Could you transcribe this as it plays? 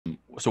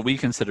so we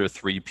consider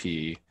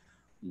 3P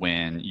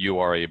when you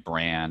are a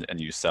brand and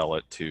you sell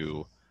it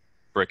to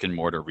brick and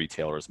mortar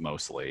retailers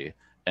mostly,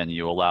 and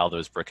you allow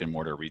those brick and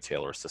mortar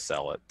retailers to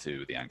sell it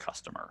to the end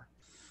customer.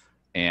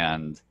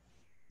 And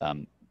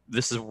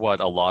this is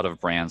what a lot of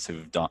brands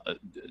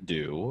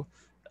do,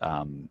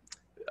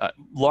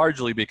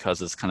 largely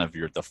because it's kind of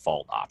your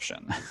default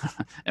option.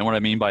 And what I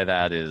mean by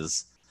that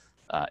is,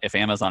 if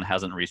Amazon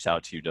hasn't reached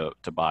out to you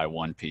to buy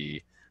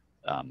 1P,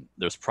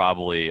 there's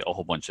probably a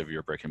whole bunch of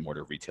your brick and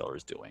mortar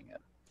retailers doing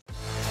it.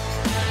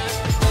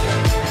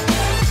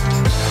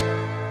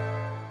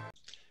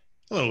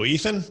 Hello,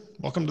 Ethan.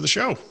 Welcome to the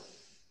show.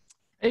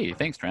 Hey,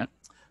 thanks, Trent.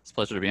 It's a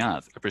pleasure to be on.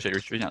 I appreciate you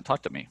reaching out and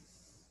talk to me.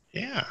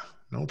 Yeah,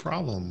 no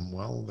problem.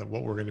 Well,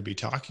 what we're going to be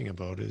talking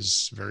about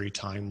is very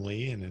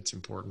timely, and it's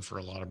important for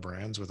a lot of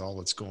brands with all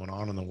that's going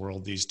on in the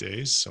world these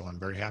days. So I'm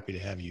very happy to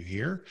have you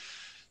here.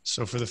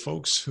 So for the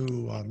folks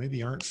who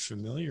maybe aren't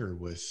familiar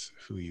with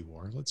who you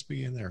are, let's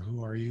begin there.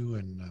 Who are you,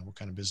 and what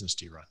kind of business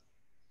do you run?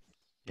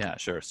 Yeah,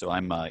 sure. So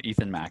I'm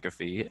Ethan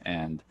McAfee,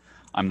 and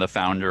I'm the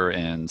founder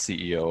and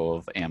CEO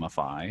of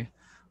Amify.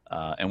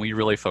 And we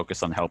really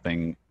focus on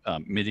helping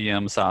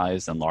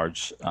medium-sized and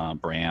large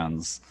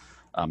brands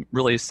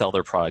really sell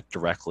their product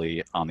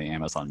directly on the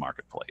Amazon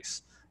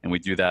marketplace. And we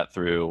do that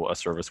through a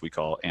service we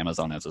call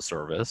Amazon as a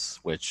Service,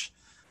 which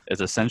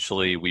is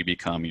essentially we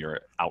become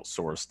your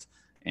outsourced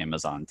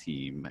Amazon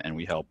team, and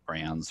we help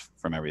brands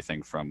from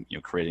everything from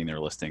creating their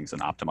listings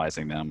and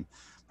optimizing them,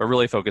 but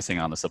really focusing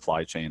on the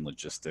supply chain,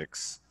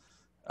 logistics,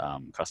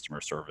 customer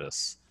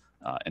service,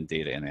 and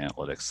data and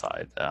analytics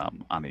side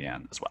on the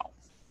end as well.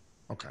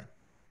 Okay.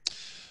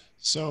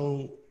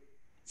 So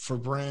for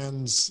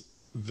brands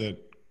that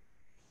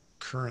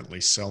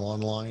currently sell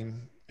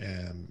online,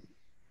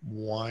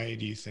 why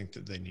do you think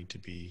that they need to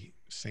be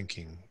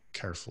thinking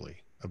carefully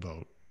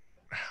about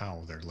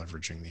how they're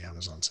leveraging the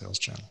Amazon sales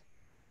channel?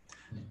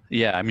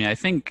 Yeah, I mean, I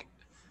think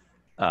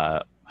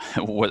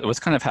what's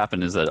kind of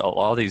happened is that a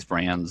lot of these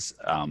brands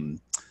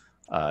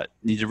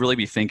need to really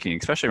be thinking,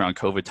 especially around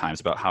COVID times,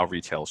 about how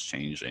retail is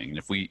changing. And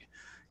if we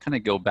kind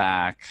of go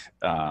back,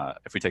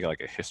 if we take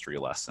like a history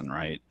lesson,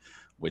 right,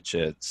 which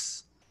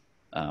it's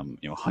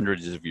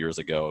hundreds of years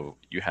ago,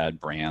 you had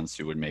brands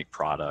who would make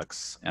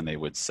products and they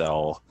would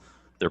sell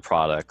their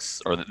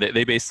products, or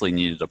they basically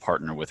needed to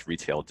partner with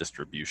retail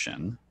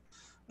distribution,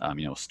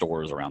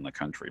 stores around the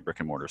country, brick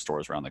and mortar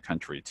stores around the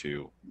country,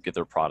 to get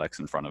their products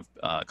in front of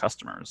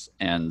customers.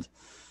 And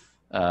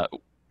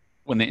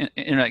when the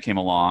internet came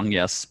along,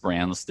 yes,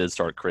 brands did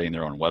start creating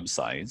their own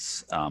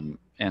websites.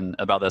 And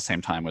about that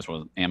same time was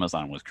when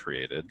Amazon was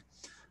created.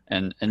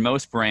 And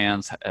most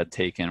brands had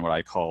taken what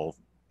I call,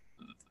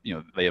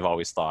 they have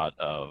always thought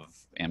of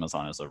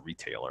Amazon as a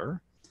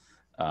retailer.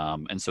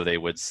 And so they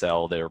would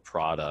sell their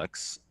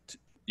products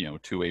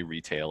to a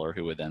retailer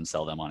who would then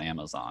sell them on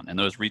Amazon. And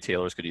those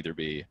retailers could either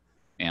be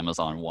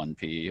Amazon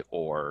 1P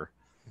or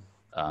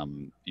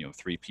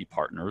 3P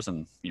partners.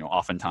 And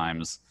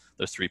oftentimes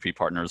those 3P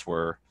partners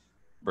were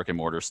brick and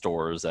mortar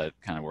stores that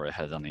kind of were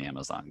ahead on the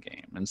Amazon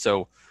game. And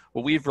so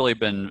what we've really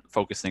been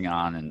focusing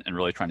on and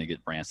really trying to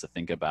get brands to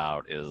think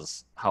about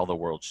is how the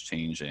world's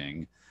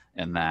changing,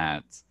 and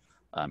that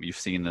you've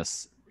seen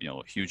this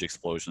huge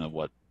explosion of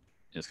what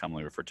is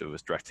commonly referred to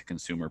as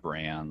direct-to-consumer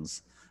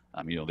brands.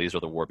 These are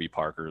the Warby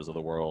Parkers of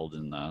the world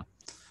and the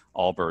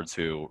Allbirds,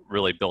 who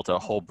really built a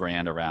whole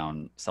brand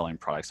around selling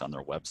products on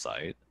their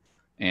website.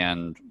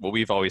 And what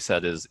we've always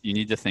said is you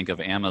need to think of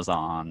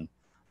Amazon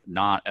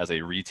not as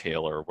a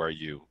retailer where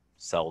you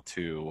sell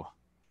to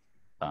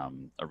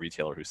a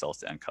retailer who sells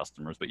to end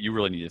customers, but you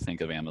really need to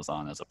think of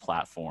Amazon as a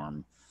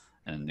platform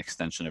and an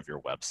extension of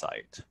your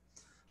website.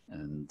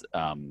 And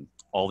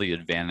all the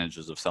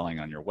advantages of selling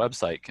on your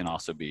website can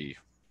also be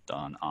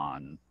done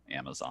on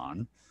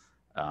Amazon,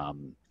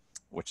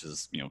 which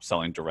is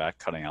selling direct,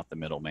 cutting out the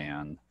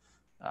middleman,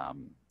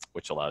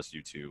 which allows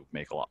you to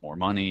make a lot more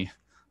money.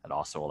 It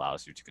also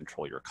allows you to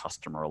control your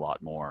customer a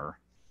lot more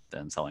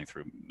than selling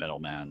through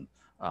middlemen.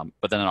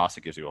 But then it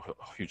also gives you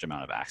a huge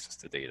amount of access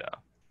to data.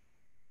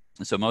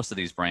 And so most of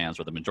these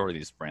brands, or the majority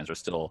of these brands, are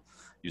still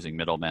using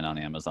middlemen on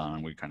Amazon.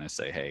 And we kind of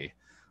say, hey,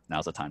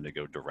 now's the time to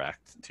go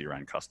direct to your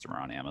end customer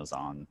on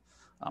Amazon,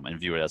 and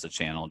view it as a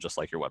channel just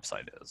like your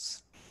website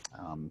is.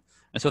 And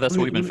so that's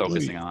what we've been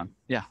focusing on.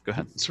 Yeah, go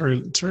ahead.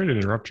 Sorry to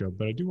interrupt you,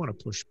 but I do want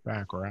to push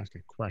back or ask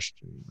a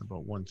question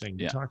about one thing.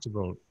 You talked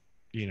about,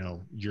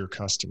 your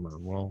customer.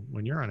 Well,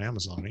 when you're on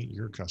Amazon, it ain't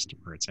your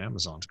customer, it's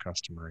Amazon's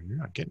customer, and you're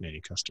not getting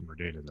any customer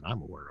data that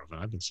I'm aware of. And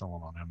I've been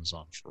selling on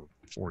Amazon for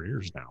 4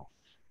 years now.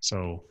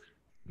 So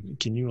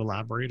can you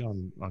elaborate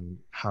on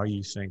how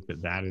you think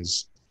that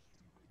is,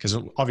 because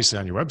obviously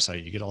on your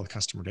website, you get all the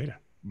customer data,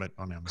 but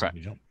on Amazon, Correct.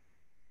 You don't.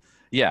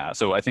 Yeah,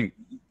 so I think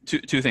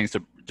two things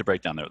to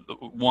break down there.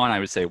 One, I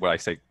would say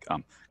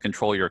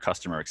control your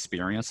customer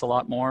experience a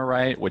lot more,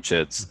 right? Which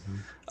it's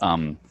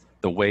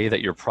the way that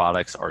your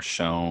products are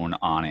shown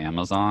on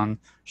Amazon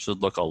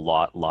should look a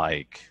lot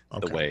like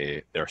the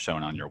way they're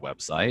shown on your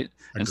website. Agreed.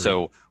 And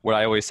so what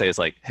I always say is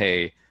like,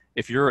 hey,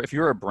 if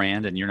you're a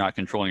brand and you're not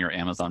controlling your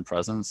Amazon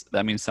presence,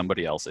 that means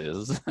somebody else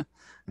is,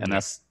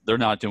 and they're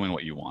not doing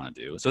what you want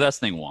to do. So that's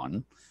thing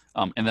one.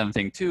 And then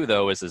thing two,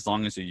 though, is as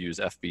long as you use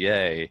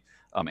FBA,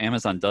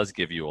 Amazon does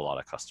give you a lot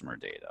of customer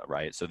data,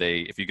 right? So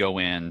if you go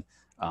in,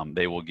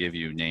 they will give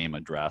you name,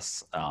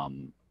 address,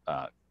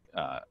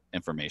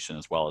 information,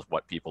 as well as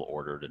what people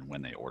ordered and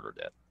when they ordered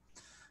it.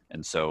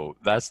 And so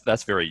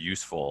that's very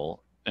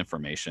useful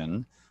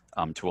information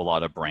to a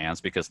lot of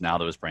brands, because now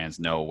those brands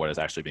know what is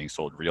actually being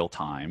sold real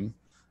time,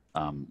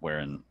 where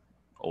in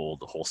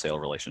old wholesale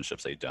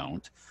relationships they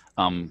don't.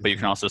 But you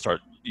can also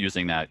start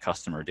using that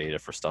customer data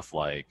for stuff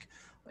like,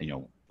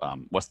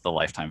 what's the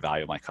lifetime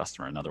value of my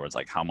customer? In other words,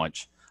 like how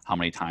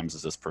many times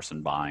is this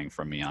person buying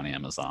from me on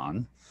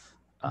Amazon?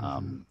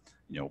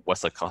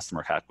 What's the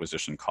customer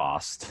acquisition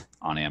cost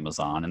on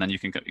Amazon? And then you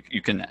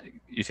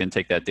can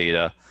take that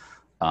data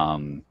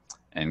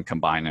and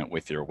combine it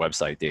with your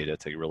website data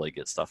to really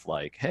get stuff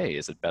like, hey,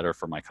 is it better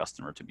for my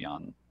customer to be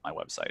on my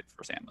website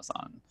versus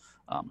Amazon,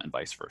 and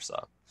vice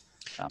versa.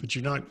 But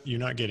you're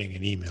not getting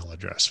an email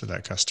address for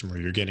that customer.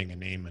 You're getting a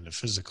name and a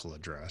physical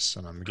address.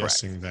 And I'm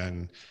guessing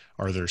then,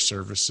 are there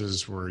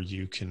services where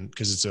you can,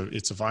 because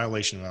it's a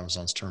violation of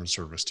Amazon's term of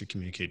service to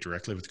communicate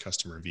directly with the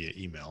customer via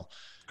email.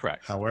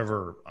 Correct.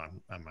 However,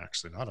 I'm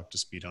actually not up to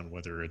speed on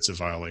whether it's a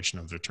violation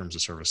of their terms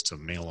of service to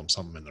mail them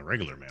something in the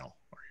regular mail.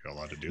 Are you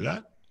allowed to do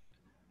that?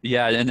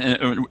 Yeah,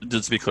 and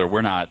just to be clear,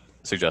 we're not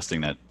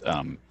suggesting that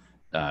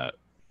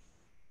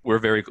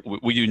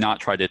we do not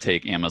try to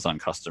take Amazon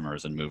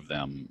customers and move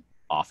them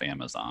off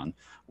Amazon.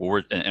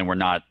 We're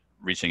not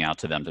reaching out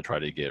to them to try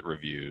to get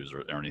reviews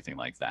or anything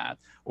like that.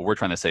 What we're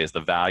trying to say is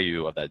the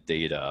value of that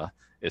data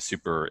is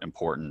super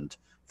important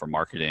for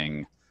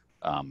marketing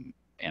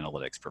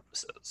analytics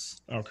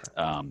purposes. Okay.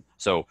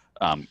 So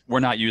we're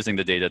not using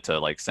the data to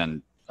like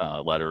send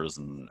letters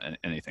and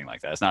anything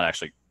like that. It's not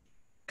actually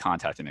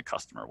contacting the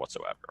customer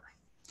whatsoever.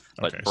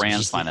 But okay,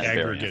 brands so find that very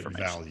aggregate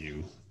information.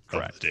 Value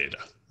Correct. of the data.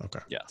 Okay.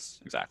 Yes,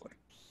 exactly.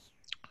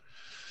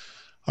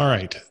 All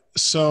right.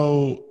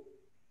 So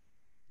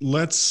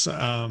let's,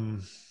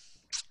 I'm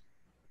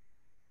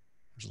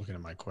just looking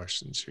at my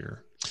questions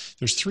here.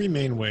 There's three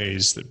main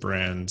ways that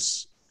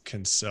brands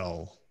can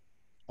sell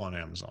on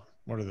Amazon.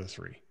 What are the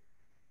three?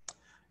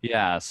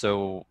 Yeah.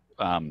 So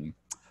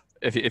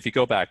if you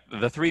go back,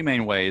 the three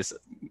main ways,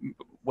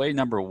 way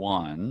number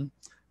one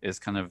is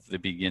kind of the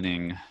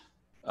beginning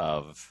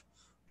of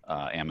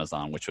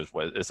Amazon, which is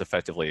what is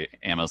effectively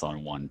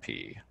Amazon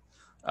 1P.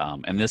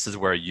 And this is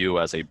where you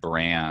as a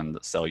brand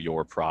sell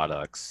your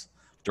products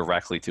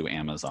directly to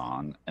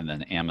Amazon, and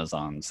then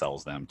Amazon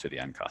sells them to the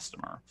end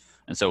customer.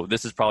 And so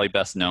this is probably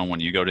best known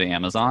when you go to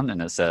Amazon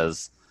and it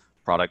says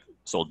product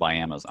sold by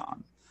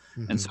Amazon.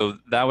 And so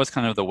that was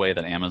kind of the way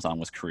that Amazon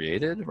was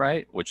created,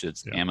 right? Which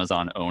is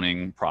Amazon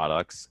owning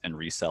products and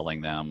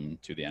reselling them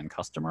to the end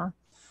customer.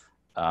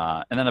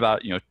 And then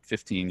about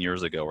 15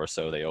 years ago or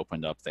so, they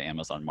opened up the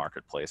Amazon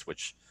Marketplace,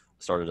 which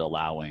started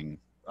allowing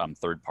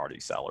third-party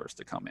sellers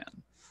to come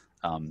in.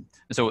 And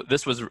so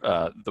this was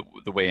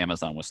the way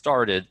Amazon was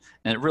started,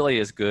 and it really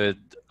is good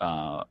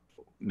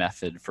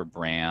method for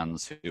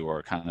brands who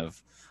are kind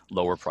of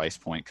lower price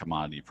point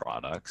commodity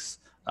products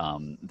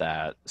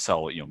that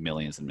sell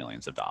millions and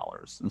millions of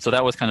dollars. And so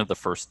that was kind of the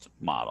first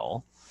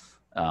model.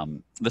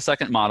 The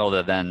second model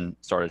that then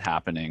started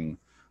happening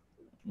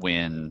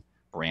when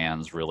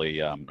brands really,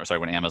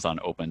 when Amazon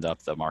opened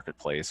up the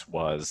marketplace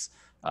was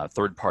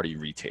third-party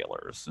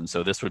retailers. And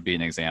so this would be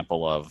an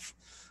example of,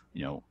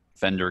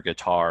 Fender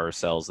Guitar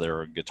sells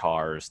their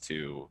guitars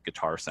to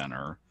Guitar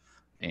Center,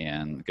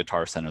 and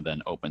Guitar Center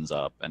then opens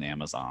up an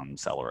Amazon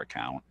seller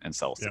account and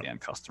sells to the end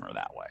customer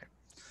that way.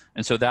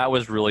 And so that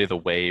was really the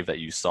wave that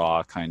you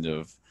saw kind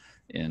of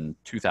in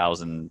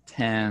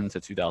 2010 to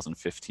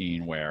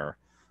 2015, where,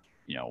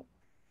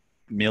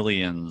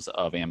 millions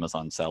of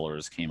Amazon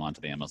sellers came onto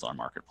the Amazon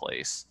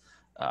Marketplace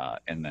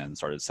and then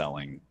started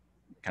selling,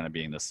 kind of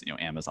being this,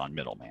 Amazon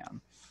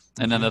middleman.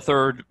 And then the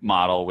third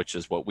model, which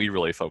is what we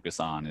really focus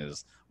on,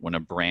 is when a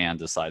brand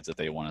decides that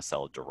they want to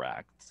sell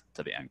direct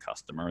to the end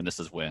customer. And this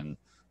is when,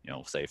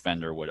 say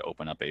Fender would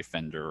open up a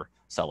Fender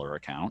seller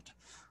account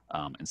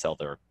and sell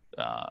their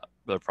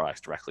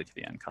products directly to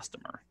the end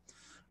customer.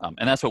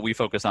 And that's what we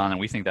focus on, and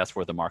we think that's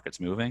where the market's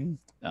moving.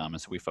 And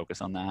so we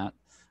focus on that.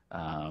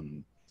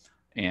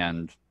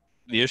 And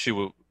the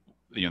issue,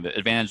 the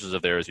advantages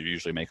of there is you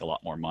usually make a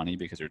lot more money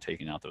because you're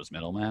taking out those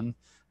middlemen.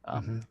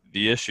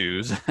 The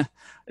issues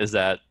is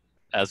that,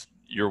 as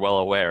you're well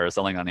aware,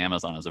 selling on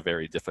Amazon is a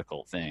very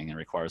difficult thing and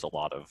requires a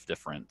lot of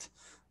different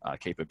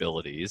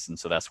capabilities. And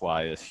so that's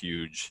why a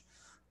huge,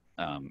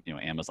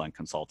 Amazon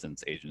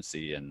consultants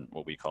agency and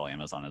what we call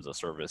Amazon as a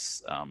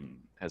service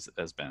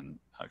has been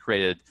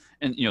created.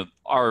 And,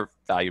 our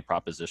value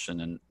proposition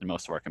and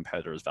most of our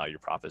competitors' value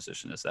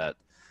proposition is that,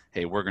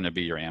 hey, we're going to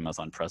be your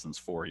Amazon presence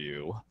for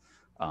you.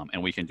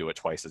 And we can do it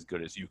twice as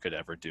good as you could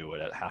ever do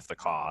it at half the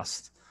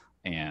cost.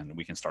 And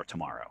we can start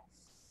tomorrow.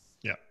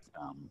 Yeah.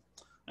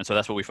 And so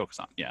that's what we focus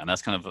on. Yeah. And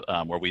that's kind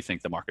of where we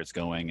think the market's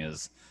going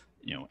is,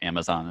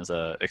 Amazon as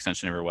a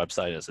extension of your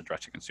website as a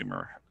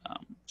direct-to-consumer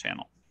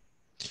channel.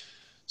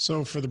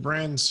 So for the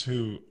brands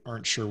who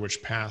aren't sure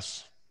which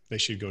path they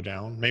should go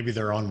down, maybe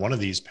they're on one of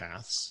these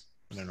paths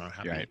and they're not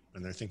happy, right,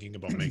 and they're thinking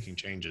about making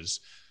changes.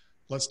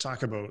 Let's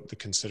talk about the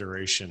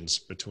considerations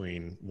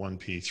between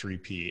 1P,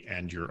 3P,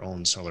 and your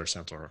own Seller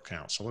Central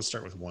account. So let's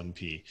start with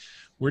 1P.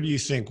 Where do you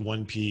think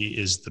 1P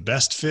is the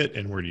best fit,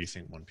 and where do you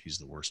think 1P is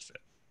the worst fit?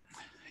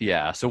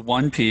 Yeah, so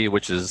 1P,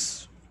 which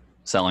is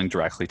selling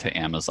directly to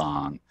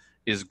Amazon,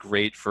 is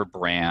great for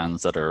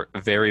brands that are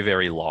very,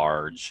 very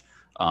large.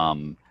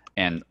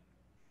 And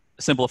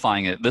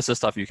simplifying it, this is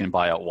stuff you can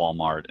buy at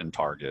Walmart and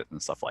Target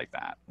and stuff like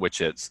that,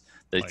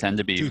 they tend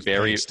to be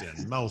very...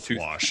 and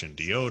mouthwash and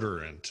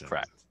deodorant.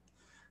 Correct.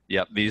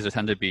 Yep, these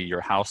tend to be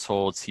your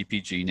household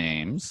CPG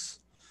names.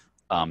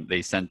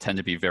 They tend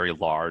to be very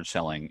large,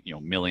 selling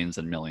millions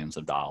and millions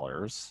of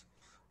dollars.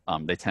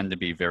 They tend to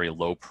be very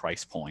low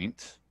price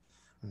point,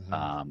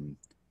 kind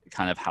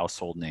of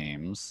household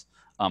names.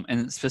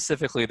 And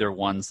specifically, they're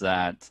ones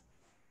that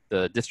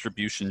the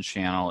distribution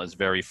channel is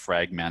very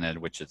fragmented,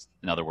 which is,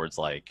 in other words,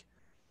 like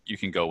you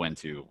can go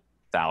into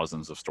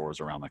thousands of stores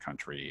around the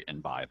country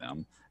and buy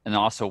them. And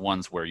also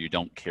ones where you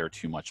don't care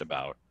too much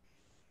about,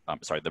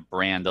 the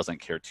brand doesn't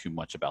care too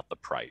much about the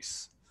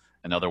price.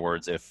 In other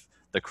words, if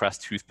the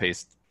Crest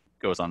toothpaste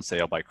goes on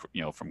sale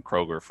from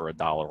Kroger for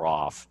 $1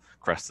 off,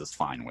 Crest is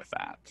fine with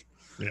that.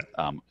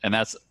 Yeah. And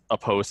that's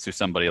opposed to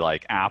somebody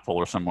like Apple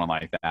or someone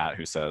like that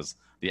who says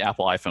the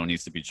Apple iPhone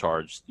needs to be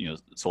charged,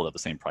 sold at the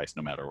same price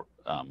no matter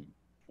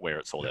where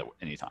it's sold at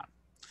any time.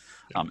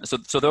 Yeah.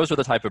 So those are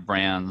the type of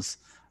brands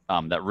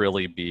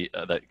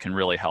that can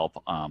really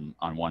help on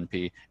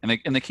 1P.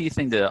 And the key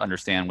thing to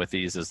understand with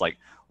these is like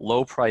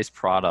low price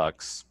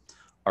products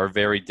are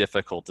very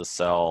difficult to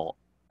sell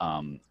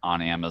on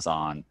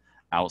Amazon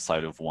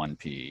outside of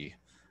 1P.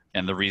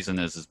 And the reason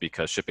is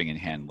because shipping and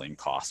handling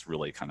costs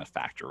really kind of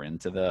factor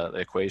into the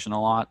equation a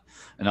lot.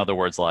 In other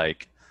words,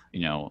 like,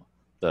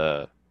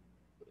 the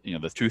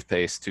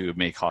toothpaste tube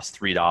may cost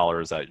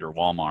 $3 at your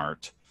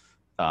Walmart,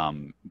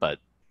 but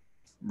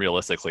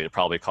realistically, it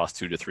probably costs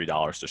 $2 to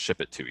 $3 to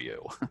ship it to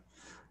you.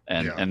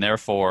 And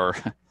therefore,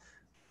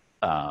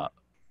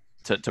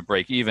 to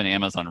break even,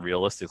 Amazon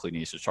realistically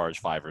needs to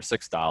charge $5 or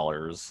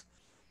 $6,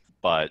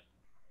 but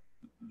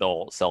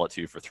they'll sell it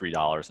to you for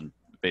 $3 and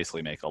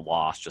basically make a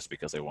loss just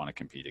because they want to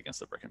compete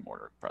against the brick and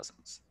mortar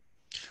presence.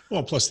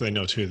 Well, plus they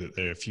know too that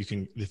if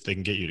they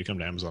can get you to come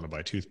to Amazon to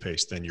buy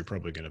toothpaste, then you're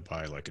probably going to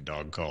buy like a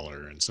dog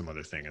collar and some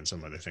other thing and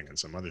some other thing and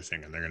some other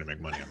thing, and they're going to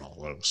make money on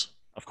all those.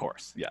 Of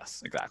course,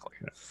 yes, exactly.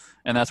 Yeah.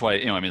 And that's why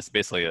it's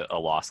basically a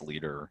loss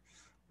leader.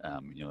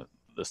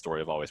 The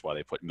story of always why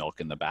they put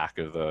milk in the back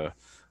of the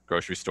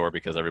grocery store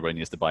because everybody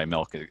needs to buy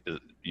milk.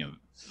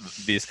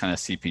 These kind of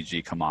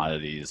CPG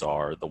commodities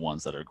are the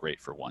ones that are great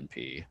for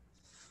 1P.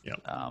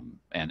 Yeah.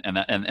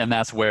 And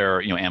that's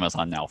where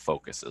Amazon now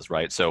focuses,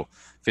 right? So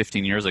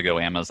 15 years ago,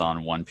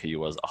 Amazon 1P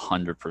was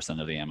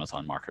 100% of the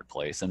Amazon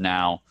marketplace, and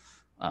now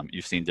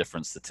you've seen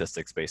different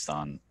statistics based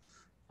on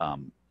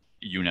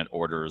unit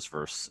orders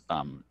versus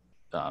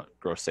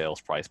gross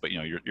sales price. But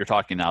you're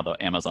talking now the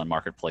Amazon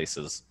marketplace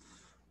is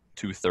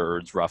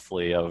 2/3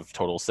 roughly of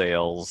total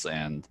sales,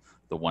 and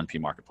the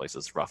 1P marketplace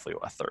is roughly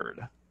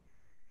 1/3.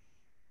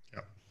 Yeah.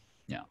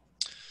 Yeah.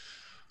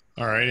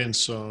 All right. And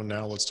so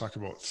now let's talk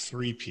about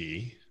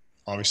 3P.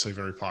 Obviously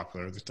very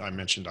popular. I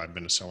mentioned I've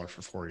been a seller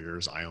for 4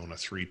 years. I own a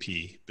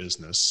 3P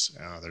business.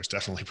 There's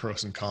definitely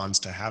pros and cons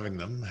to having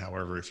them.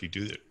 However, if you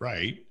do it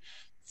right,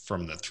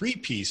 from the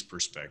 3P's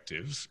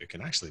perspective, it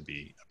can actually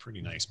be a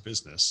pretty nice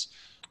business.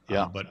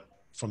 Yeah. But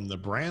from the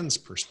brand's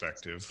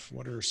perspective,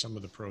 what are some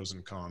of the pros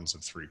and cons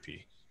of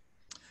 3P?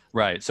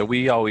 Right. So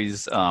we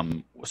always,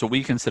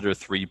 we consider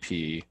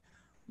 3P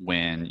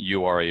when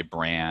you are a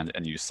brand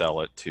and you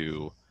sell it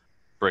to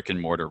brick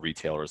and mortar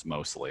retailers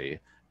mostly,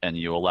 and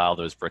you allow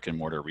those brick and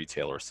mortar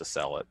retailers to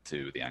sell it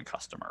to the end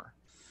customer.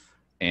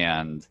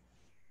 And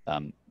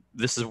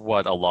this is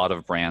what a lot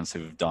of brands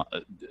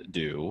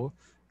do,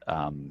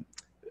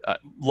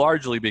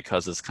 largely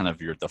because it's kind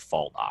of your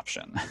default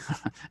option.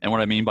 And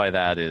what I mean by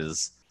that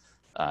is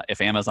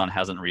if Amazon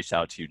hasn't reached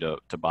out to you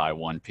to buy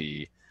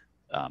 1P,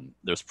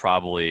 there's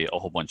probably a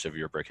whole bunch of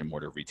your brick and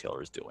mortar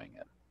retailers doing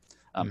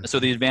it. So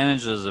the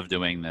advantages of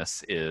doing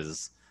this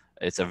is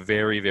it's a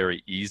very,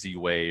 very easy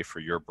way for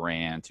your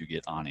brand to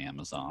get on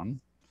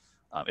Amazon.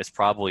 It's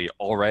probably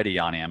already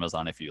on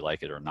Amazon if you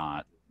like it or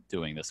not,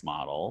 doing this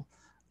model.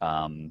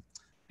 And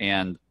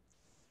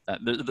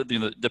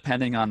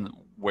depending on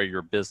where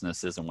your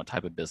business is and what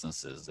type of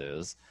business it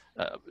is,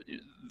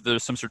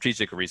 there's some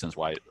strategic reasons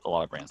why a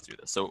lot of brands do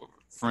this. So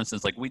for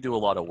instance, like we do a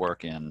lot of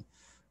work in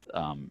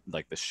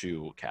like the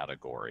shoe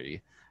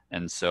category.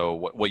 And so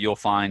what you'll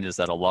find is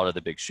that a lot of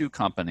the big shoe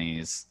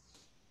companies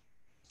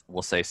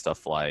will say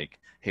stuff like,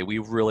 hey, we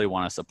really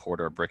want to support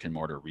our brick and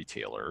mortar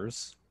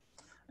retailers.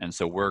 And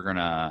so we're going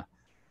to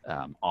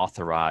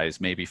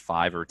authorize maybe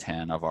 5 or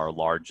 10 of our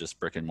largest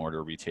brick and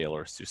mortar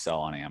retailers to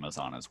sell on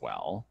Amazon as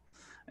well.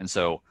 And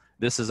so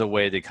this is a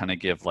way to kind of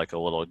give like a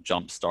little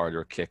jump start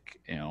or kick,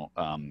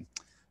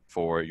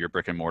 for your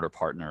brick and mortar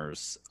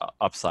partners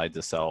upside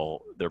to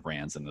sell their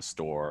brands in the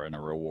store and a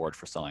reward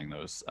for selling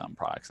those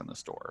products in the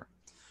store.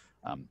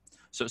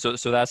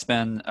 So that's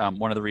been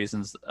one of the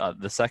reasons.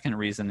 The second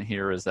reason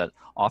here is that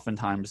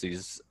oftentimes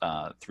these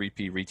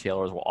 3P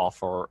retailers will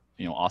also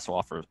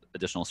offer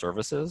additional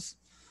services.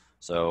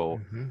 So,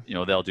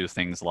 they'll do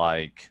things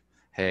like,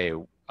 hey,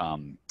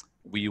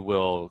 we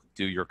will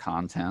do your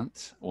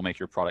content. We'll make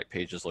your product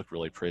pages look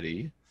really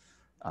pretty.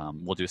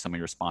 We'll do some of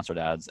your sponsored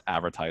ads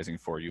advertising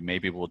for you.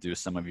 Maybe we'll do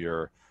some of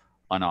your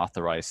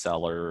unauthorized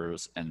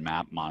sellers and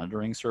map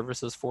monitoring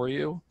services for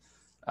you.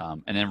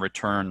 And in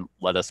return,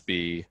 let us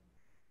be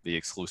the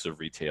exclusive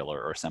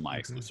retailer or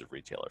semi-exclusive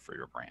retailer for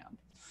your brand.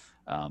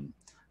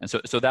 And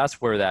so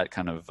that's where that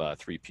kind of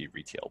 3P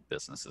retail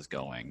business is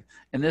going.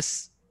 And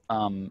this,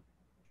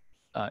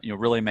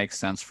 really makes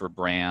sense for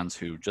brands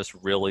who just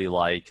really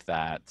like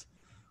that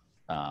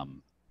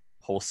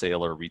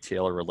wholesaler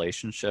retailer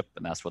relationship,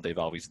 and that's what they've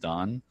always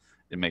done.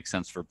 It makes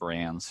sense for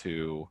brands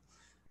who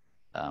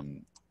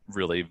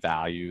really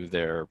value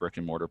their brick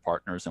and mortar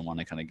partners and want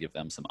to kind of give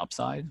them some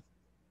upside.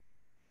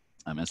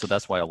 And so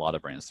that's why a lot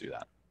of brands do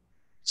that.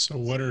 So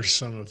what are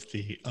some of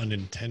the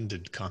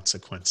unintended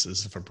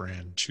consequences of a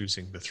brand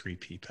choosing the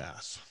 3P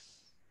path?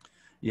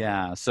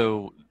 Yeah,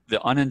 so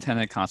the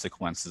unintended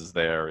consequences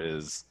there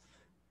is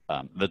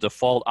the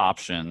default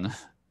option,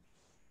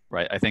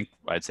 right? I think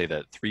I'd say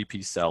that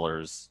 3P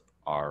sellers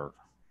are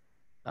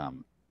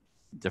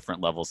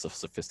different levels of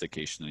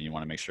sophistication, and you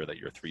want to make sure that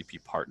your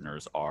 3P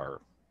partners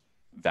are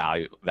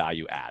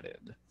value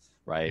added,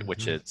 right?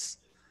 Which is,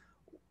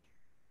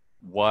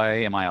 why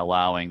am I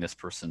allowing this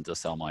person to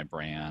sell my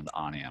brand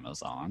on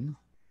Amazon?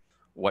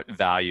 What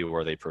value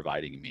are they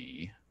providing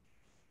me?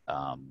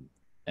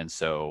 And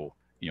so,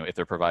 if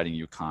they're providing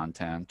you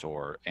content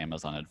or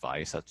Amazon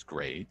advice, that's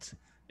great.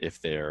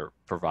 If they're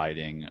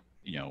providing,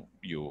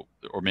 you,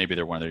 or maybe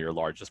they're one of your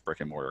largest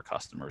brick and mortar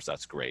customers,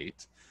 that's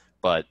great.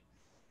 But,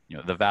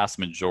 the vast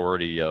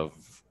majority of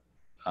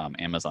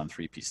Amazon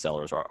 3P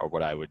sellers are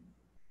what I would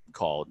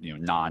call,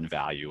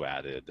 non-value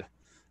added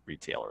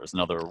retailers. In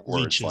other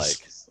words,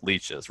 like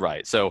leeches,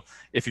 right? So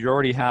if you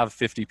already have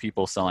 50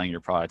 people selling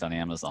your product on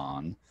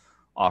Amazon,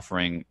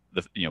 offering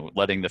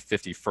letting the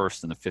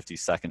 51st and the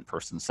 52nd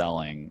person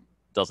selling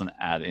doesn't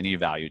add any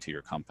value to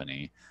your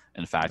company.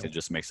 In fact, it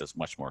just makes us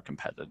much more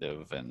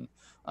competitive and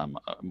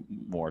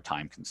more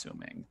time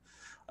consuming.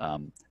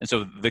 And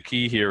so the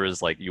key here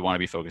is, like, you want to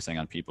be focusing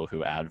on people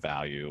who add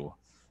value,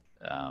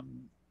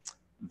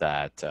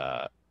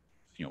 that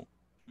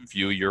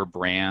view your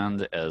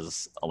brand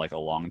as like a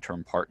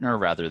long-term partner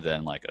rather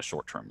than like a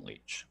short-term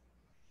leech.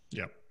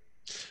 Yep.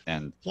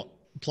 And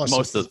plus, go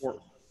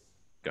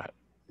ahead.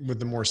 With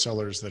the more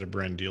sellers that a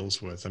brand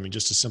deals with, I mean,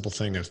 just a simple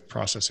thing of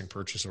processing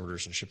purchase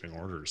orders and shipping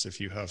orders.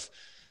 If you have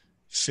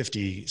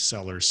 50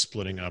 sellers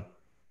splitting up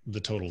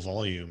the total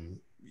volume,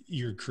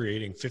 you're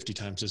creating 50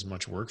 times as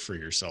much work for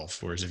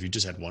yourself. Whereas if you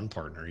just had one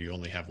partner, you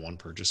only have one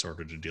purchase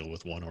order to deal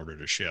with, one order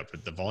to ship,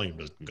 but the volume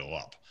doesn't go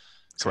up.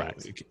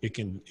 Correct. So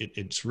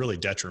it's really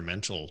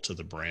detrimental to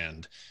the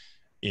brand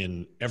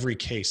in every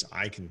case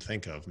I can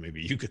think of.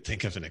 Maybe you could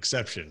think of an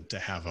exception to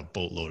have a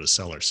boatload of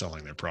sellers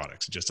selling their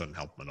products. It just doesn't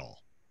help them at all.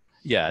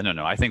 Yeah,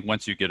 no. I think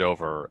once you get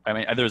over,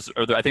 I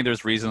think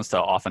there's reasons to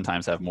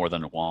oftentimes have more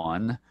than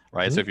one,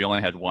 right? So if you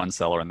only had one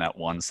seller and that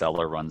one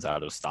seller runs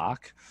out of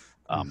stock,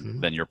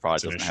 then your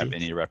product doesn't have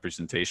any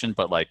representation.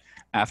 But like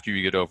after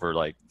you get over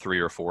like 3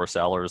 or 4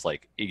 sellers,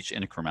 like each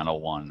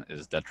incremental one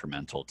is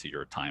detrimental to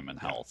your time and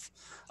health.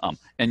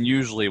 And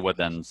usually what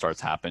then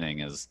starts happening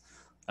is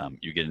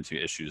you get into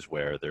issues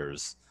where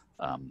there's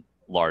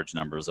large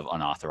numbers of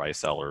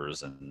unauthorized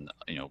sellers and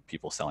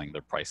people selling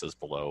their prices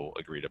below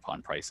agreed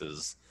upon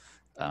prices,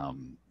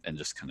 and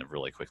just kind of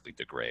really quickly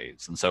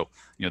degrades. And so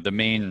the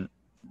main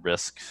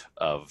risk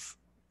of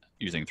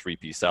using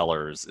 3P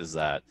sellers is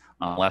that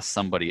unless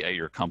somebody at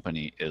your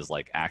company is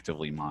like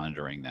actively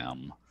monitoring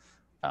them,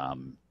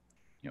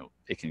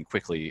 it can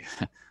quickly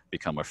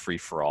become a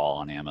free-for-all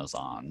on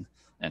Amazon.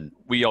 And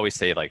we always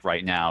say, like,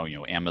 right now,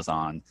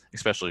 Amazon,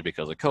 especially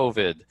because of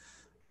COVID,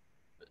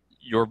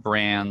 your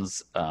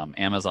brand's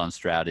Amazon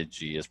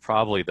strategy is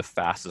probably the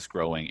fastest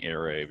growing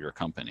area of your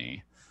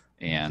company.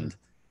 And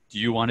do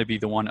you want to be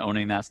the one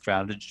owning that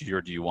strategy,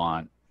 or do you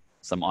want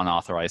some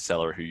unauthorized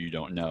seller who you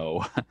don't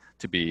know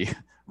to be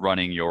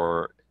running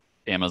your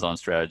Amazon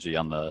strategy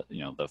on the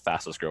the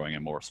fastest growing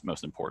and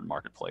most important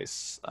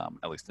marketplace,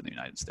 at least in the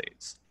United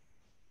States?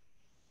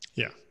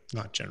 Yeah,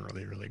 not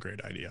generally a really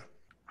great idea.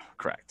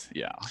 Correct.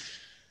 Yeah.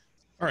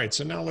 All right,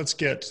 so now let's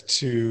get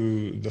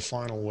to the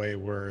final way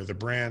where the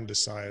brand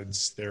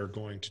decides they're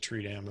going to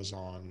treat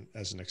Amazon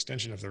as an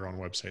extension of their own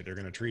website. They're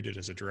going to treat it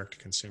as a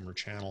direct-to-consumer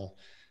channel.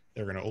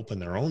 They're going to open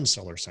their own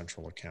Seller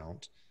Central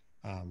account.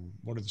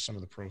 What are some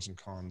of the pros and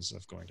cons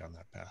of going down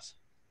that path?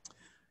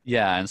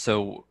 Yeah, and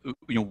so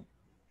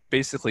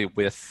basically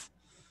with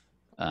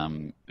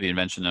the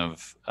invention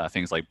of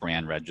things like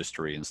brand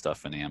registry and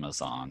stuff in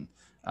Amazon,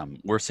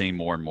 we're seeing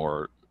more and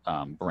more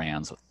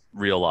brands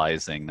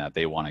realizing that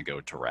they want to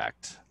go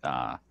direct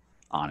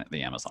on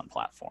the Amazon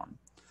platform.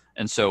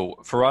 And so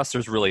for us,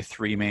 there's really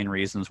three main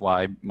reasons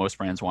why most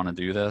brands want to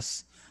do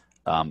this.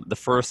 The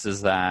first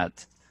is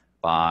that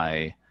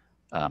by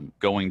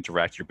going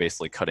direct, you're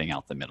basically cutting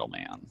out the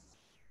middleman.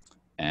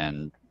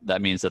 And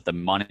that means that the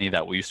money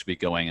that used to be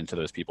going into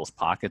those people's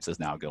pockets is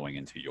now going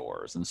into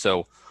yours. And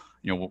so,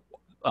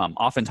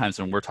 oftentimes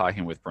when we're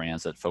talking with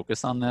brands that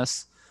focus on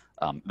this,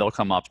 they'll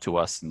come up to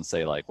us and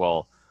say like,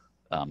 well,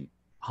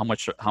 how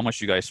much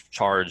do you guys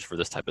charge for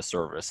this type of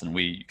service? And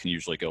we can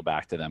usually go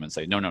back to them and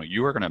say, no,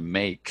 you are going to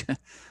make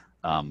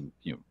a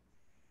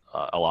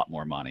lot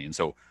more money. And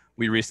so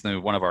we recently,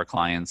 one of our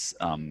clients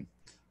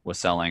was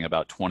selling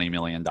about $20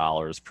 million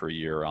per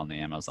year on the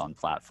Amazon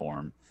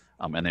platform.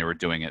 And they were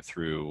doing it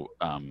through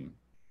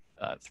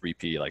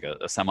 3P, like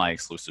a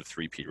semi-exclusive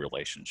 3P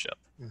relationship.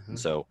 Mm-hmm.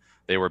 So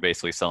they were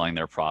basically selling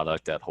their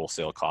product at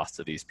wholesale cost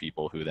to these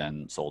people who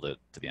then sold it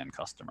to the end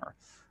customer.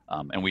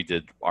 And we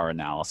did our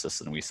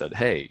analysis and we said,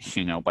 hey,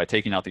 by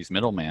taking out these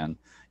middlemen,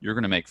 you're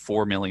going to make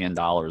 $4 million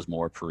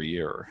more per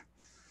year,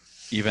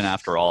 even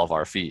after all of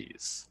our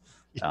fees.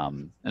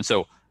 And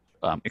so,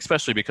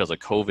 especially because of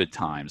COVID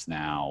times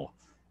now,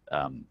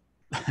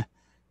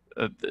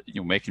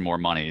 making more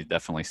money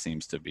definitely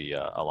seems to be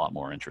a lot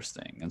more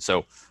interesting. And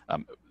so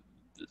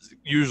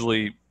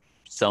usually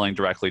selling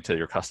directly to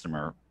your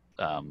customer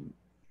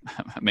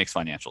makes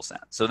financial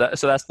sense. So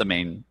that's the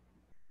main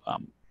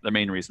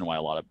reason why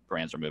a lot of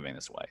brands are moving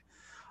this way.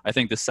 I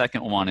think the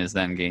second one is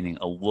then gaining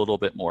a little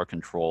bit more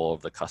control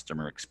of the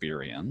customer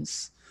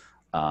experience.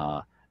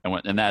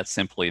 And that's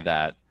simply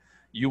that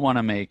you want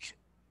to make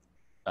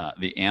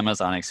the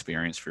Amazon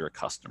experience for your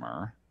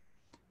customer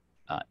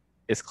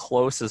as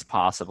close as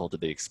possible to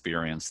the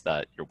experience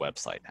that your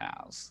website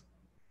has,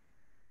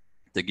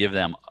 to give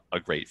them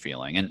a great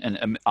feeling.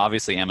 And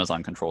obviously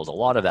Amazon controls a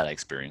lot of that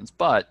experience,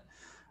 but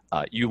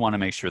you want to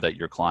make sure that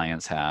your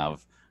clients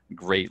have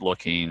great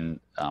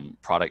looking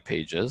product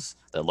pages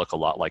that look a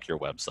lot like your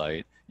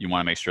website. You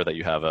want to make sure that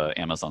you have an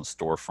Amazon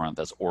storefront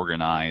that's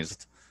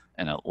organized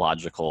in a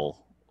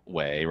logical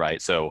way,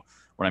 right? So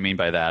what I mean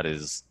by that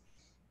is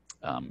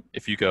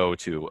if you go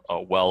to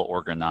a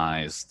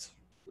well-organized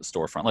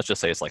storefront, let's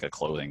just say it's like a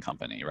clothing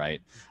company,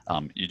 right?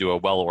 You do a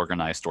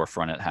well-organized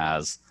storefront, it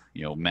has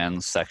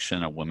men's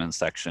section, a women's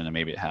section, and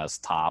maybe it has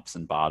tops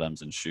and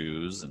bottoms and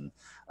shoes, and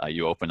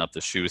you open up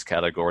the shoes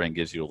category and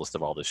gives you a list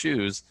of all the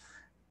shoes,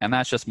 and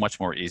that's just much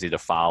more easy to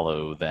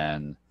follow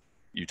than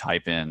you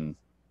type in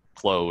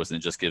clothes and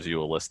it just gives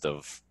you a list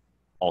of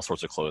all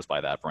sorts of clothes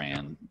by that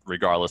brand,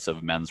 regardless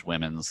of men's,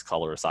 women's,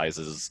 color,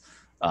 sizes,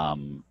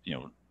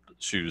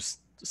 shoes,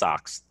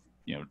 socks,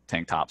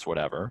 tank tops,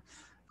 whatever.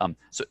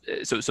 So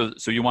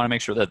you want to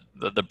make sure that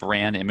the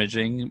brand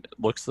imaging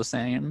looks the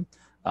same,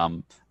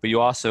 but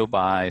you also,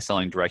 by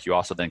selling direct, you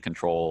also then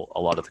control a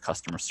lot of the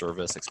customer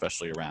service,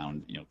 especially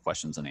around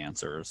questions and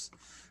answers.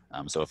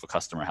 So if a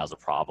customer has a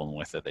problem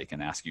with it, they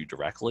can ask you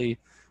directly.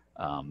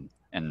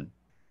 And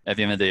at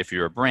the end of the day, if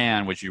you're a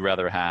brand, would you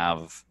rather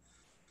have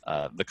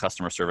the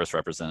customer service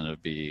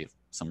representative be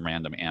some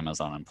random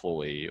Amazon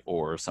employee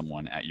or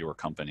someone at your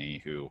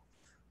company who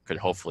could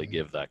hopefully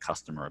give that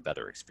customer a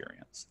better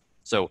experience?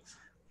 So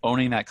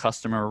owning that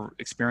customer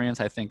experience,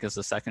 I think, is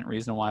the second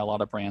reason why a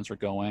lot of brands are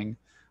going.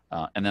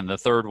 And then the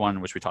third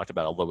one, which we talked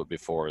about a little bit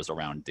before, is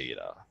around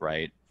data,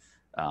 right?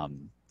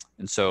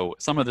 And so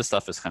some of this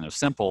stuff is kind of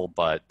simple,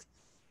 but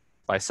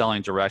by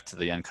selling direct to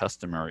the end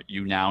customer,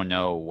 you now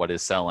know what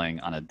is selling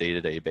on a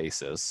day-to-day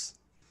basis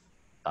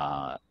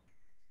at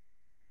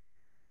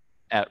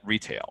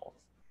retail.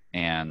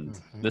 And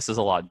this is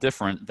a lot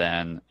different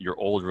than your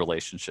old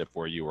relationship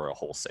where you were a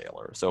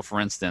wholesaler. So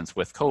for instance,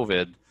 with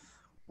COVID,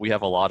 we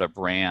have a lot of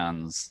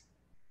brands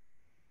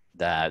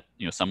that,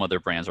 some of their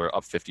brands are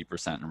up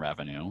 50% in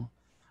revenue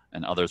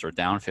and others are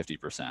down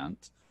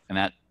 50%. And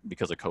that,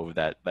 because of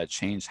COVID, that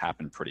change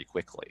happened pretty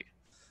quickly.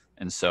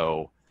 And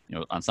so,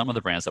 on some of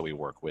the brands that we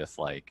work with,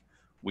 like,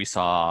 we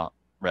saw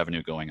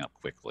revenue going up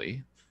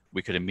quickly.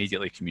 We could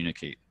immediately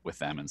communicate with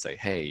them and say,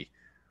 hey,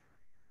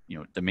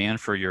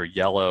 demand for your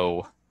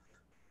yellow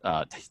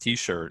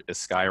t-shirt is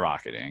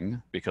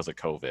skyrocketing because of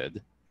COVID.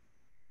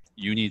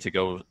 You need to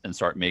go and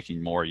start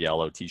making more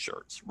yellow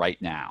t-shirts right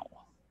now.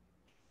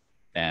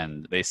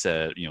 And they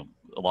said, a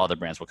lot of the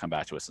brands will come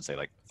back to us and say,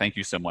 like, thank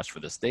you so much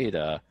for this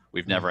data.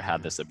 We've never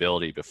had this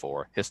ability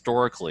before.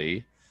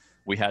 Historically,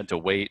 we had to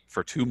wait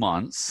for 2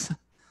 months,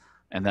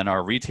 and then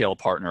our retail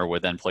partner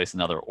would then place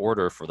another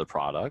order for the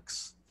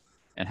products.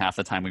 And half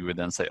the time we would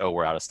then say, oh,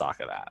 we're out of stock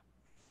of that.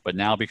 But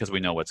now, because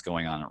we know what's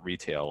going on at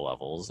retail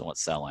levels and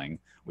what's selling,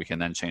 we can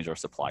then change our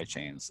supply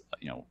chains,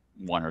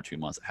 1 or 2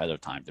 months ahead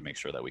of time to make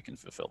sure that we can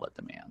fulfill that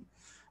demand.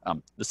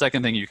 The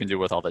second thing you can do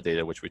with all the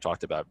data, which we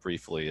talked about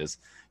briefly, is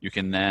you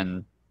can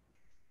then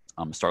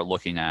start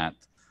looking at,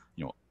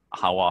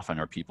 how often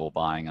are people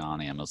buying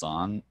on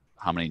Amazon,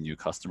 how many new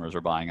customers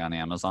are buying on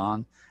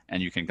Amazon,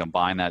 and you can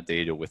combine that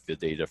data with the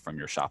data from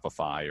your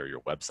Shopify or your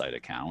website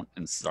account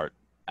and start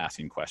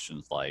asking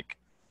questions like,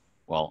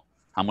 well,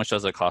 how much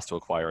does it cost to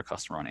acquire a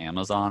customer on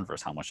Amazon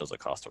versus how much does it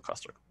cost to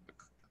acquire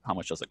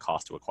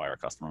a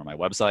customer on my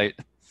website?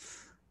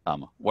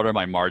 What are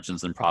my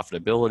margins and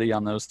profitability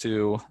on those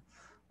two?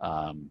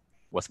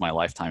 What's my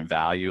lifetime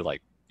value?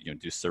 Like,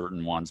 do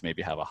certain ones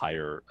maybe have a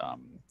higher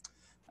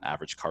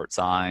average cart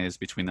size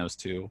between those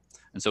two?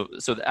 And so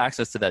the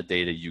access to that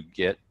data you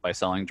get by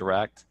selling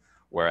direct,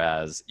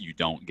 whereas you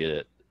don't get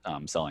it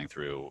selling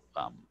through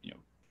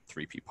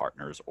 3P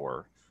partners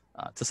or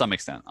to some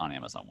extent on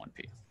Amazon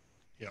 1P.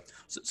 Yeah.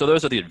 So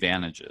those are the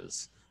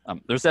advantages.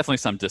 There's definitely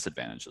some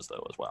disadvantages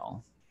though as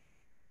well.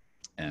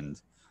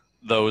 And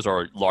those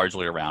are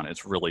largely around,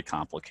 it's really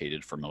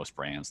complicated for most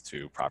brands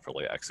to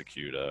properly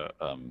execute a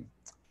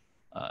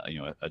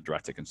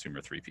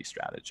direct-to-consumer 3P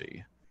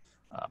strategy.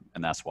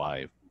 And that's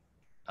why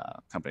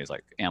companies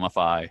like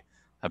Amify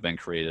have been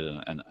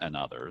created and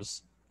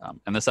others.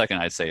 And the second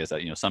I'd say is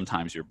that,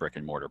 sometimes your brick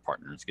and mortar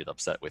partners get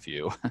upset with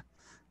you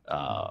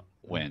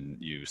when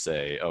you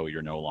say, oh,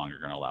 you're no longer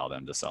going to allow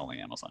them to sell on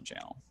the Amazon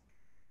channel.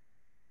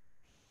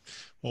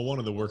 Well, one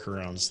of the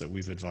workarounds that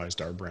we've advised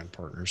our brand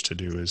partners to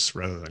do is,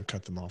 rather than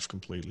cut them off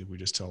completely, we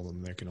just tell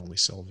them they can only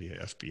sell via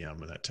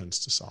FBM, and that tends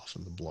to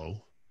soften the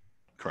blow.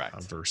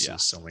 Correct.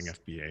 Versus selling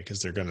FBA,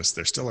 because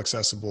they're still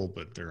accessible,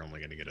 but they're only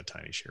going to get a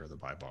tiny share of the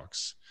buy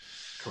box.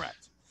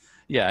 Correct.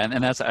 Yeah,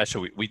 and that's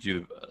actually, we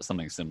do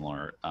something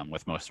similar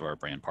with most of our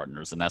brand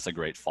partners, and that's a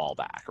great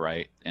fallback,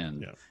 right?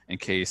 And in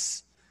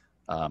case,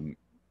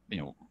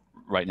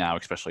 right now,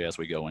 especially as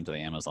we go into the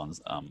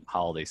Amazon's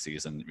holiday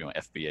season,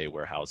 FBA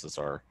warehouses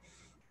are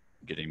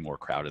getting more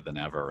crowded than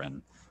ever,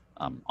 and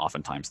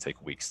oftentimes take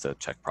weeks to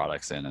check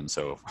products in. And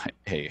so,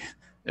 hey,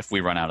 if we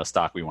run out of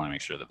stock, we want to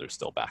make sure that there's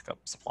still backup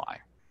supply.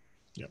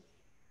 Yep.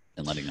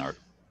 And letting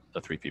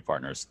the 3P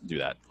partners do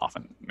that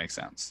often makes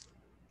sense.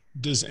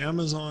 Does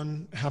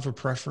Amazon have a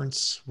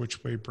preference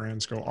which way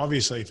brands go?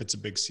 Obviously, if it's a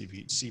big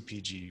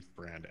CPG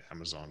brand,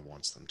 Amazon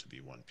wants them to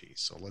be 1P.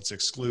 So let's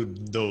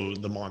exclude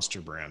the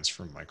monster brands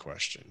from my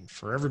question.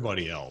 For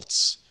everybody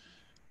else,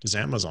 does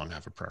Amazon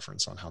have a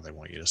preference on how they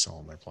want you to sell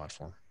on their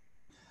platform?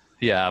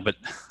 Yeah, but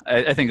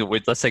I think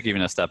let's take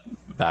even a step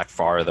back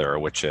farther,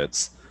 which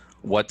is,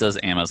 what does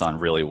Amazon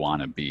really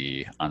want to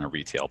be on a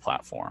retail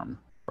platform,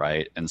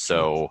 right? And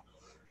so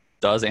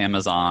does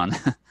Amazon...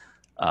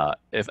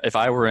 if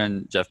I were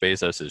in Jeff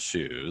Bezos's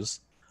shoes,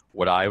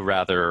 would I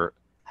rather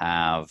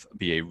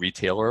be a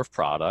retailer of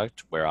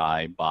product where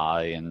I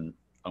buy and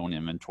own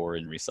inventory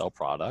and resell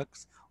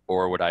products,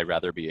 or would I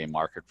rather be a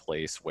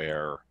marketplace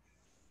where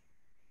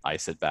I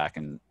sit back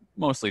and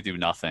mostly do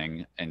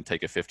nothing and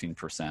take a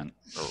 15%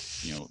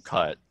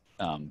 cut?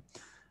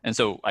 And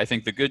so I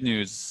think the good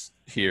news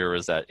here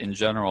is that in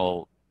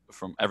general,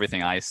 from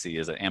everything I see,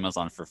 is that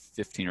Amazon for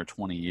 15 or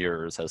 20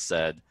 years has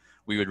said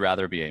we would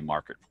rather be a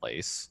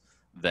marketplace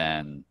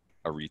than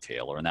a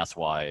retailer. And that's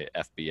why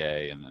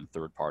FBA and then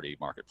third-party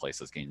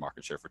marketplaces gained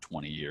market share for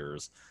 20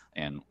 years.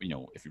 And,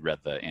 if you read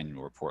the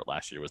annual report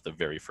last year, was the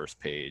very first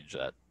page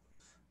that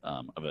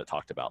of it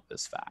talked about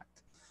this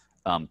fact.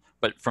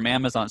 But from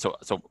Amazon, so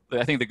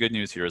I think the good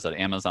news here is that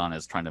Amazon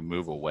is trying to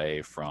move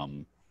away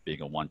from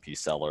being a 1P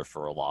seller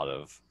for a lot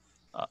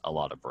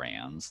of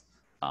brands.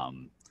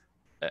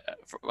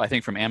 I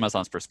think from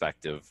Amazon's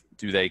perspective,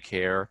 do they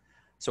care?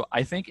 So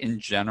I think in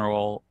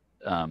general,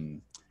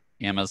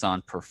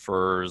 Amazon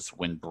prefers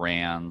when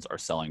brands are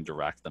selling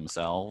direct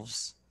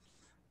themselves.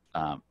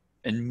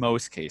 In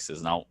most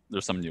cases, now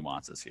there's some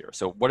nuances here.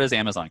 So what does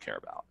Amazon care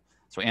about?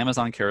 So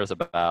Amazon cares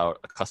about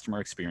a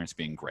customer experience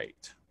being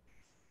great.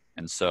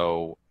 And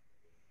so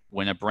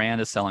when a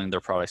brand is selling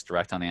their products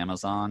direct on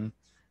Amazon,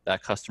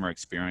 that customer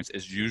experience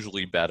is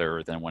usually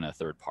better than when a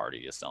third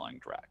party is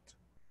selling direct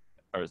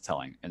or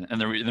selling.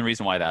 And the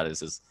reason why that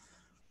is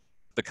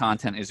the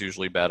content is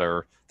usually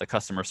better. The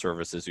customer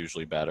service is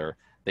usually better.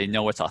 They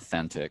know it's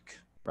authentic,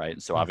 right?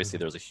 And so obviously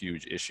there's a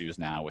huge issues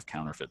now with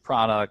counterfeit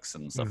products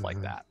and stuff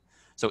like that.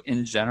 So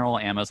in general,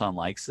 Amazon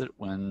likes it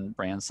when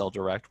brands sell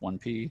direct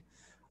 1P.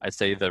 I'd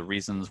say the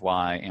reasons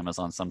why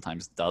Amazon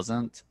sometimes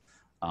doesn't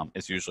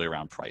is usually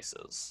around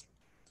prices.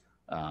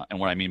 And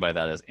what I mean by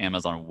that is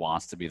Amazon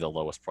wants to be the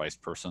lowest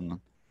priced person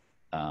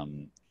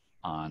on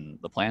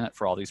the planet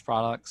for all these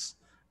products.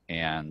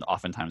 And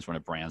oftentimes when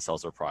a brand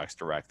sells their products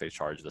direct, they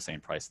charge the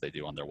same price they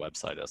do on their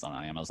website as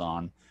on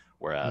Amazon.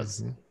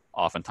 Whereas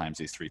oftentimes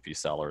these 3P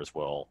sellers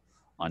will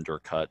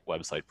undercut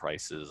website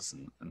prices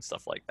and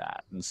stuff like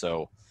that. And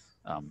so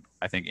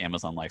I think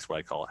Amazon likes what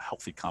I call a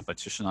healthy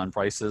competition on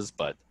prices,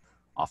 but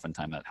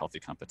oftentimes that healthy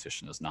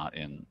competition is not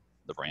in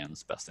the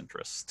brand's best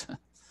interest.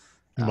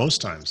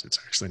 Most times it's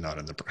actually not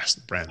in the brand's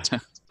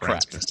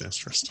best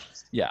interest.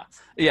 Yeah.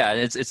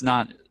 It's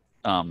not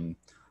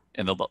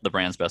in the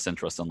brand's best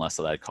interest unless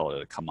I'd call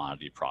it a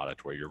commodity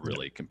product where you're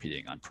really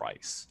competing on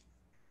price.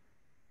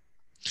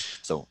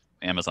 So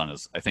Amazon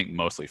is, I think,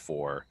 mostly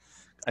for,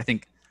 I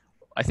think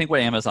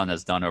what Amazon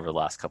has done over the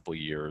last couple of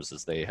years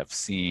is they have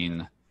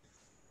seen,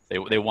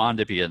 they wanted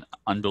to be an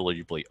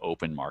unbelievably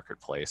open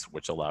marketplace,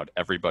 which allowed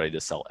everybody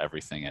to sell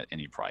everything at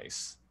any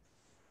price.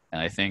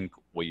 And I think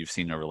what you've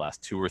seen over the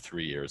last 2 or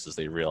 3 years is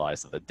they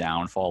realized that the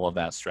downfall of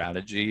that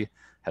strategy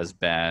has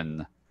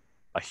been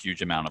a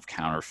huge amount of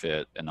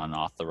counterfeit and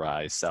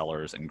unauthorized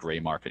sellers and gray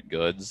market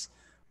goods,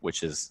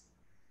 which is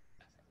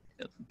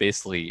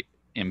basically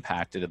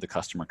impacted the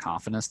customer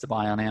confidence to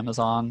buy on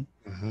Amazon.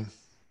 Mm-hmm.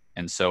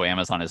 And so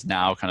Amazon has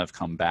now kind of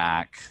come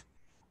back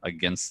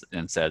against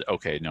and said,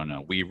 okay,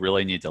 no, we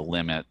really need to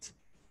limit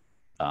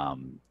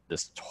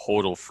this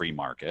total free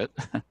market.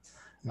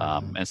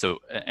 Mm-hmm.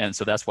 And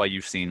so that's why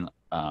you've seen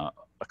a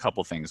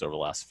couple things over the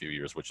last few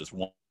years, which is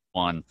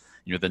one,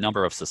 the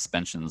number of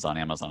suspensions on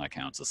Amazon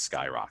accounts has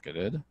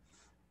skyrocketed,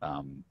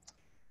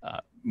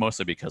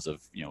 mostly because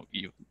of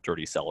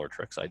dirty seller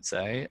tricks, I'd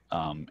say,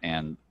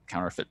 and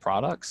counterfeit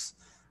products.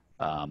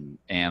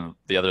 And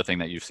the other thing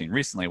that you've seen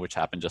recently, which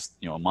happened just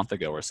a month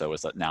ago or so,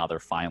 is that now they're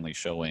finally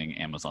showing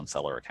Amazon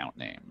seller account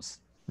names,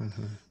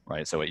 Mm-hmm.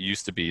 right? So it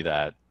used to be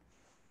that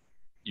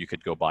you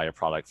could go buy a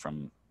product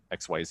from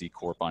XYZ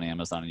Corp on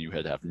Amazon and you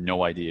would have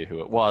no idea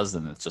who it was,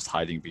 and it's just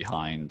hiding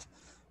behind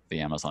the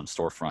Amazon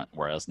storefront.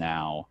 Whereas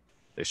now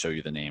they show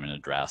you the name and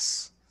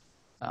address,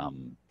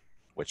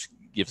 which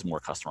gives more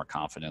customer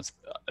confidence.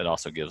 It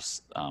also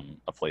gives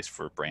a place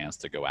for brands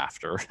to go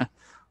after.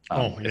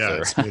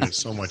 It's made it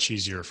so much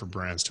easier for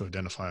brands to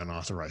identify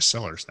unauthorized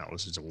sellers. Now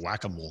it's a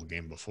whack-a-mole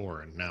game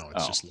before, and now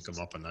it's just look them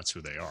up and that's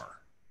who they are.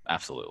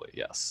 Absolutely,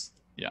 yes,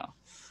 yeah.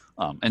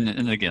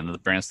 And again, the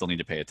brands still need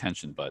to pay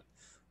attention, but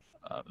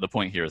the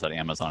point here is that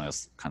Amazon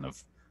is kind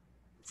of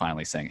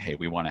finally saying, hey,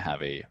 we want to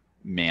have a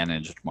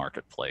managed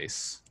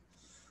marketplace,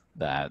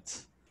 that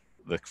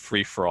the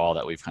free-for-all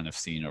that we've kind of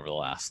seen over the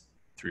last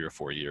 3 or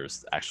 4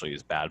 years actually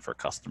is bad for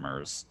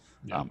customers,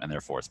 and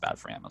therefore it's bad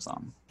for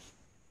Amazon.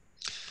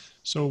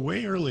 So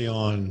way early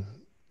on,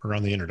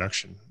 around the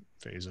introduction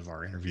phase of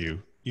our interview,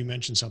 you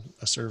mentioned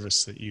a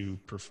service that you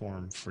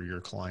perform for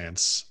your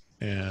clients,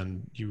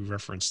 and you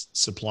referenced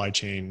supply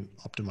chain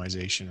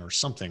optimization or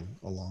something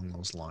along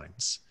those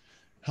lines.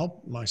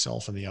 Help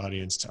myself and the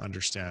audience to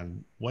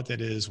understand what that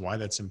is, why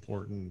that's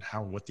important,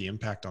 what the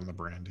impact on the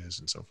brand is,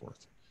 and so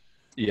forth.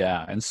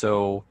 Yeah, and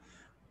so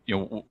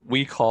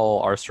we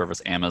call our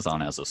service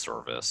Amazon as a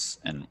Service,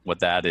 and what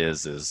that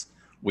is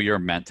we are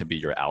meant to be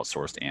your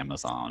outsourced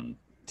Amazon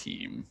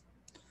team.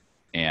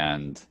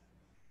 And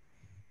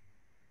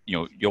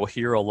you'll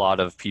hear a lot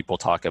of people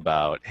talk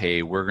about,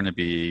 hey, we're going to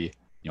be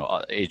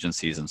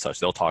agencies and such.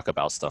 They'll talk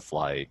about stuff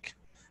like,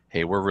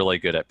 hey, we're really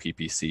good at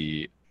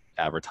PPC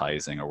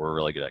advertising, or we're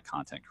really good at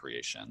content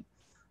creation.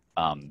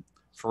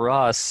 For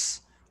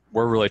us,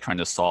 we're really trying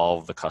to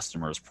solve the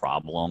customer's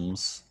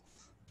problems,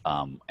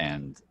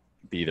 and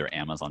be their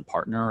Amazon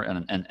partner.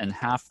 And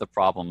half the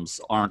problems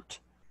aren't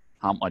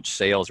how much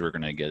sales we're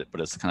going to get,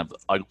 but it's kind of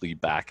ugly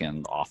back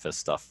end office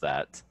stuff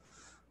that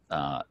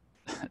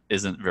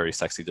isn't very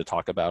sexy to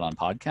talk about on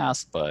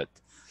podcasts, but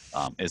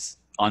is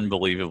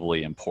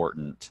unbelievably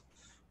important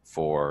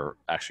for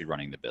actually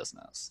running the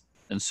business.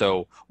 And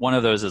so one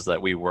of those is that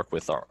we work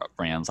with our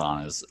brands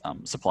on is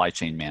supply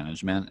chain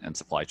management and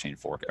supply chain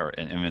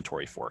and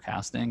inventory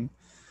forecasting.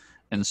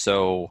 And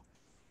so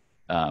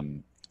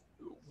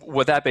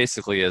what that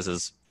basically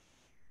is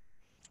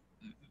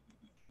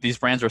these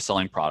brands are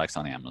selling products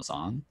on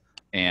Amazon,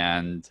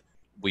 and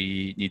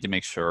we need to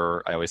make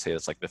sure, I always say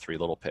it's like the 3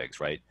 little pigs,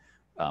 right?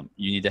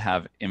 You need to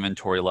have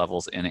inventory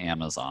levels in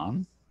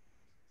Amazon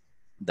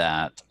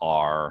that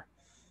are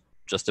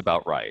just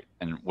about right.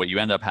 And what you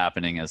end up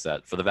happening is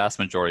that for the vast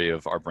majority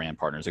of our brand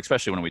partners,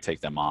 especially when we take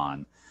them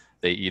on,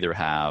 they either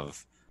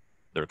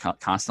they're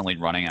constantly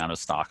running out of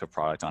stock of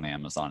product on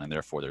Amazon, and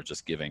therefore they're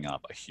just giving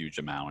up a huge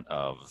amount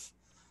of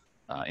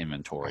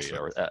inventory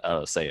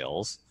or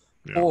sales.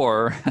 Yeah.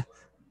 Or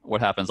what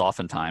happens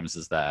oftentimes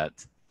is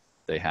that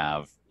they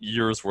have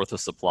years worth of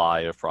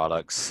supply of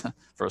products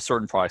for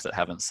certain products that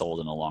haven't sold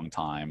in a long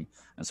time.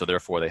 And so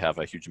therefore they have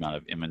a huge amount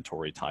of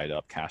inventory tied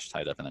up, cash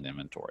tied up in an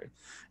inventory.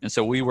 And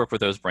so we work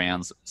with those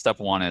brands. Step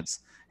one, it's,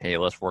 hey,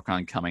 let's work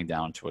on coming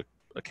down to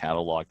a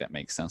catalog that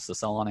makes sense to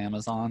sell on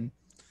Amazon.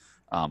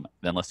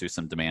 Then let's do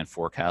some demand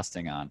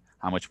forecasting on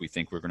how much we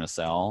think we're going to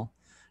sell.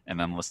 And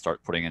then let's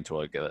start putting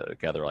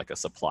together like a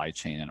supply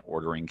chain and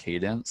ordering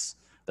cadence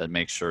that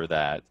makes sure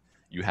that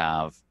you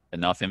have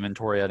enough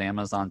inventory at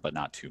Amazon, but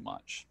not too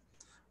much.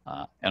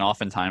 And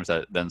oftentimes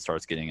that then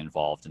starts getting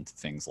involved into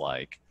things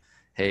like,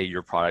 hey,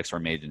 your products are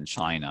made in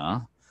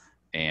China,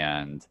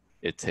 and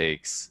it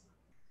takes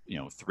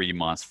 3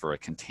 months for a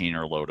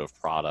container load of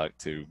product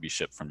to be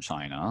shipped from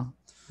China.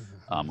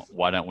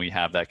 Why don't we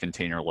have that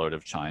container load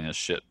of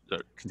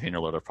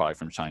product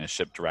from China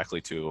shipped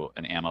directly to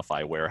an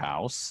Amify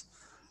warehouse,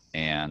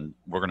 and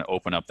we're going to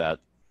open up that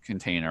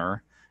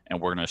container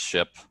and we're going to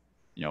ship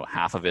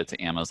half of it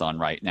to Amazon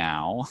right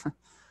now.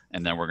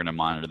 And then we're going to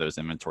monitor those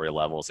inventory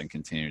levels and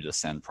continue to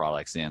send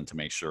products in to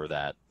make sure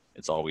that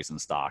it's always in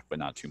stock, but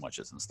not too much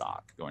is in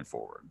stock going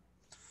forward.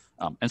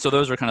 And so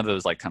those are kind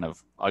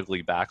of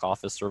ugly back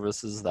office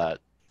services that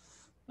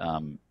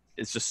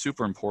it's just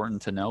super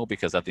important to know,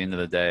 because at the end of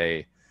the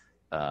day,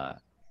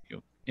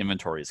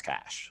 inventory is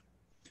cash.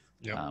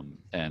 Yep.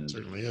 And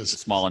certainly is.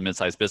 Small and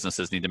mid-sized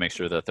businesses need to make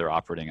sure that they're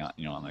operating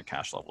on their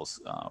cash levels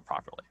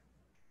properly.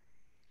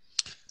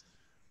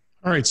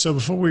 All right. So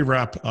before we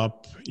wrap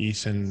up,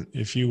 Ethan,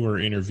 if you were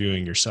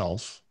interviewing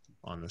yourself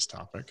on this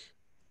topic,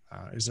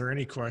 is there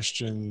any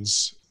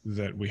questions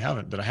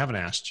that I haven't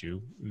asked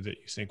you that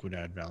you think would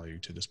add value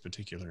to this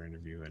particular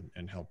interview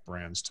and help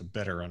brands to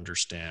better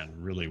understand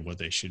really what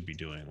they should be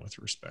doing with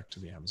respect to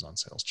the Amazon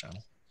sales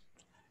channel?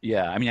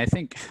 Yeah, I mean, I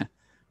think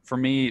for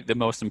me, the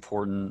most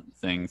important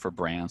thing for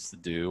brands to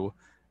do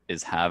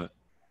is have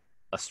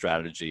a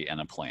strategy and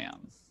a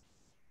plan.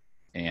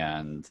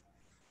 And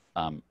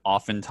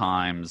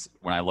oftentimes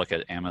when I look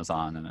at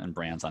Amazon and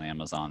brands on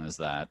Amazon is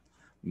that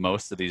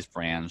most of these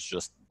brands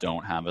just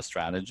don't have a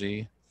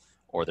strategy,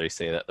 or they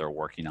say that they're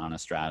working on a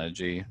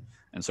strategy.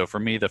 And so for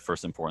me, the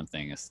first important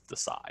thing is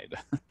decide.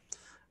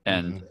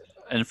 And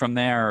from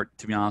there,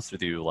 to be honest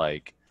with you,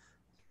 like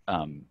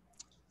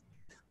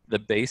the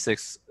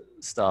basics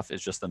stuff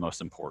is just the most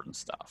important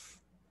stuff.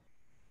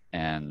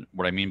 And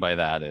what I mean by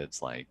that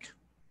is like,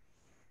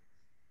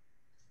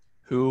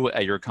 who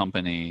at your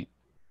company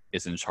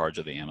is in charge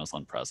of the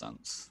Amazon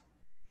presence?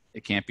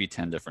 It can't be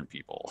 10 different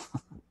people.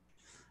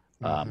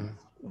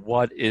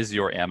 What is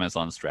your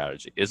Amazon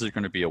strategy? Is it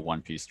going to be a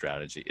one-piece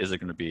strategy? Is it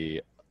going to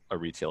be a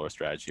retailer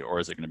strategy? Or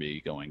is it going to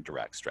be going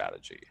direct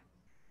strategy?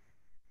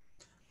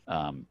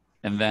 And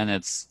then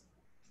it's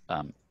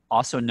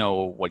also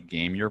know what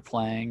game you're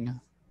playing.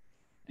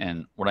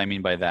 And what I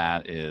mean by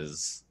that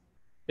is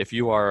if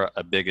you are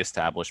a big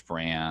established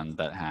brand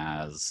that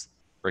has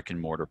brick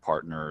and mortar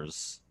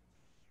partners,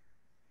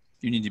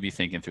 you need to be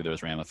thinking through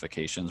those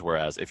ramifications.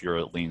 Whereas if you're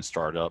a lean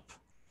startup,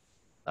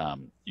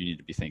 you need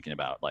to be thinking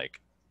about like,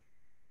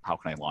 how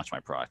can I launch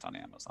my product on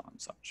Amazon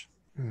and such?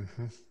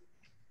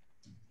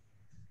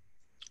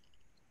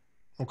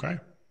 Okay.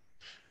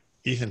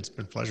 Ethan, it's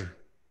been a pleasure.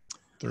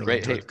 Thoroughly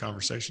enjoyed the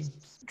conversation.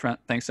 Trent,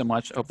 thanks so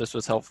much. I hope this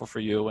was helpful for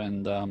you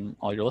and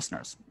all your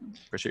listeners.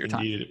 Appreciate your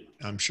time. Indeed,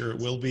 I'm sure it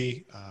will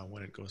be.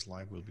 When it goes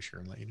live, we'll be sure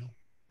and let you know.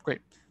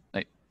 Great.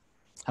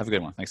 Have a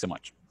good one. Thanks so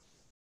much.